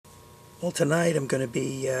Well, tonight I'm going to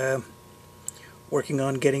be working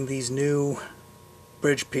on getting these new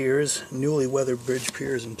bridge piers, newly weathered bridge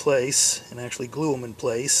piers in place, and actually glue them in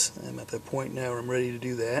place. I'm at that point now where I'm ready to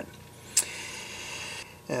do that.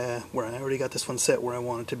 Where I already got this one set where I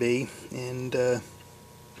want it to be, and I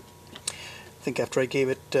think after I gave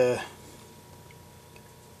it a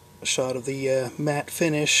shot of the matte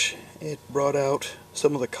finish, it brought out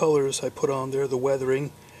some of the colors I put on there, the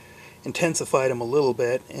weathering, intensified them a little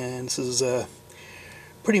bit, and this is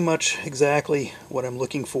pretty much exactly what I'm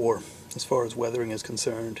looking for as far as weathering is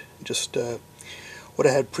concerned. Just what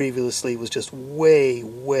I had previously was just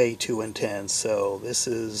way too intense, so this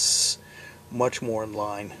is much more in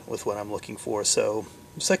line with what I'm looking for. So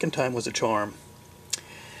the second time was a charm.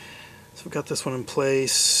 So I've got this one in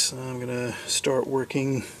place. I'm gonna start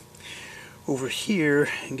working over here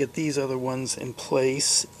and get these other ones in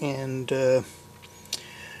place, and I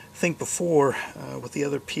think before with the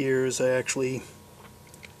other piers I actually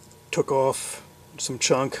took off some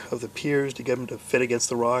chunk of the piers to get them to fit against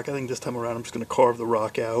the rock. I think this time around I'm just going to carve the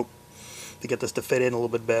rock out to get this to fit in a little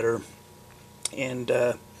bit better, and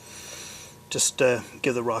just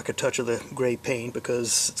give the rock a touch of the gray paint,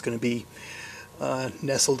 because it's going to be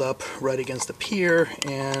nestled up right against the pier,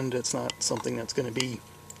 and it's not something that's going to be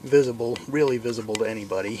visible, really visible to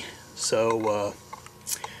anybody. So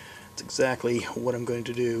that's exactly what I'm going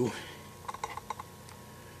to do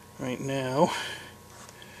right now.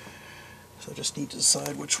 So I just need to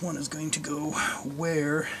decide which one is going to go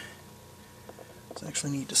where. So I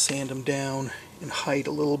actually need to sand them down in height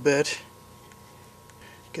a little bit,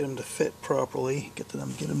 get them to fit properly, get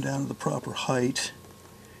them down to the proper height.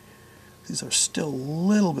 These are still a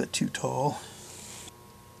little bit too tall.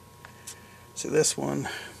 So this one,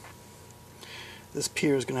 this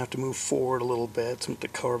pier is going to have to move forward a little bit to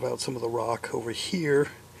carve out some of the rock over here.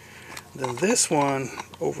 Then this one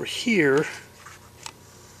over here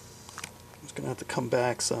is going to have to come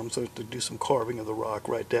back some, so I have to do some carving of the rock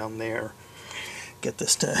right down there. Get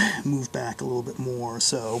this to move back a little bit more.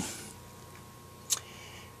 So,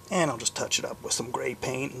 and I'll just touch it up with some gray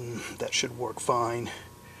paint, and that should work fine.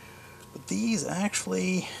 But these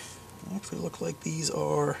actually look like these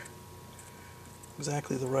are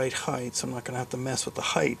exactly the right height, so I'm not going to have to mess with the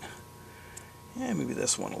height. Yeah, maybe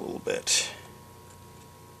this one a little bit.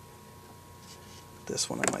 This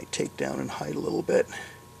one I might take down in height a little bit.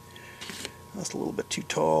 That's a little bit too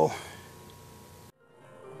tall.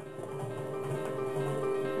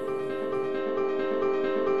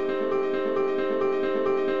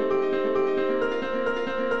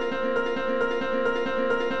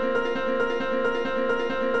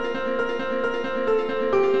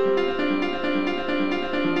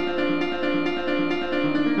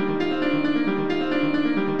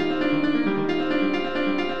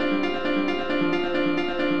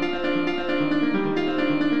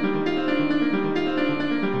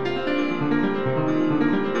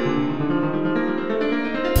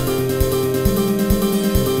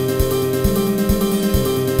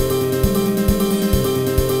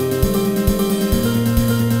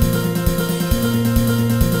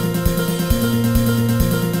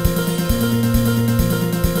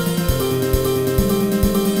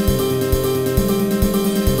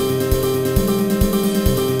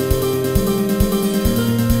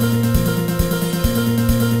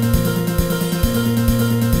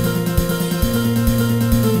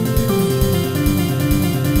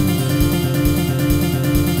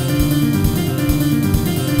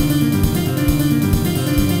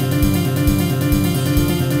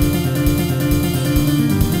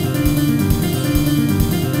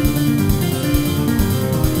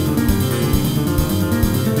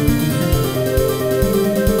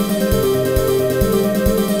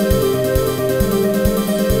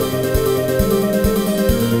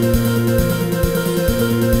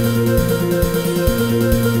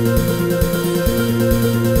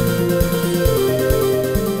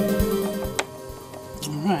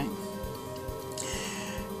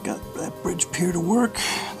 To work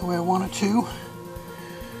the way I want it to.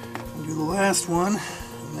 I'll do the last one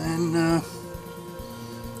and then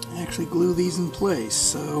actually glue these in place.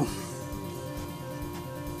 So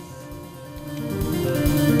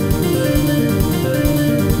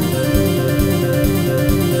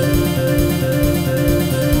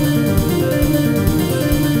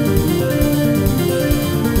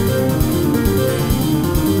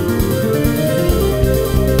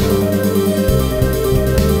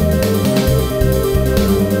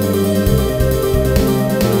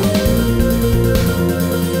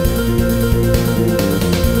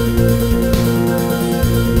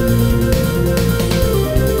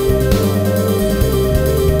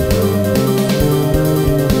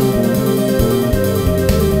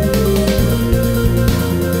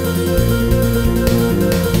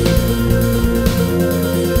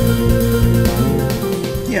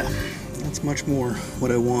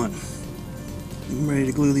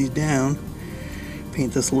down.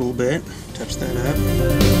 Paint this a little bit, touch that up.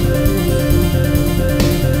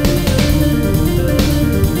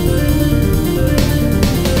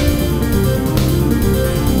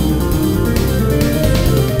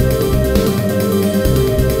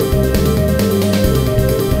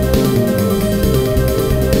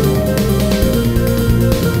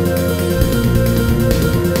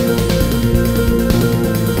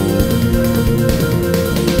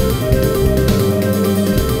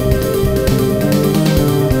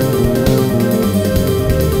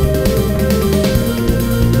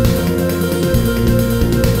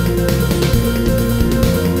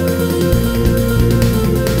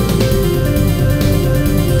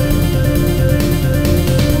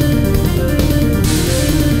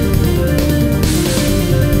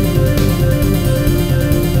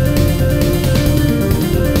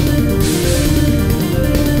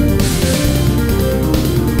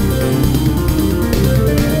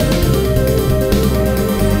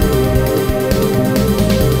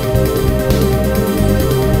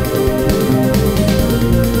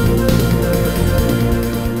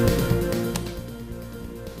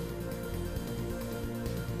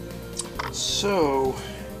 So,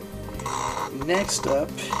 next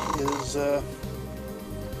up is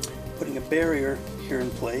putting a barrier here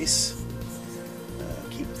in place.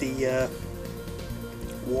 Keep the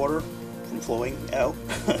water from flowing out.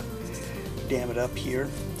 Dam it up here.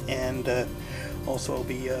 And also I'll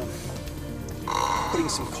be putting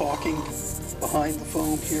some caulking behind the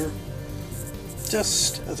foam here,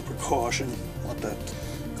 just as a precaution. I'll have to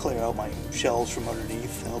clear out my shelves from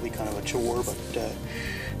underneath. That'll be kind of a chore, but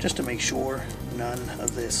just to make sure none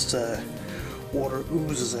of this water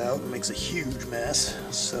oozes out and makes a huge mess.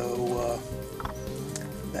 So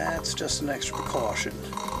that's just an extra precaution,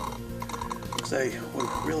 because I would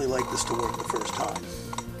really like this to work the first time.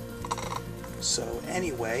 So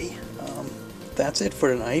anyway, that's it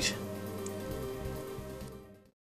for tonight.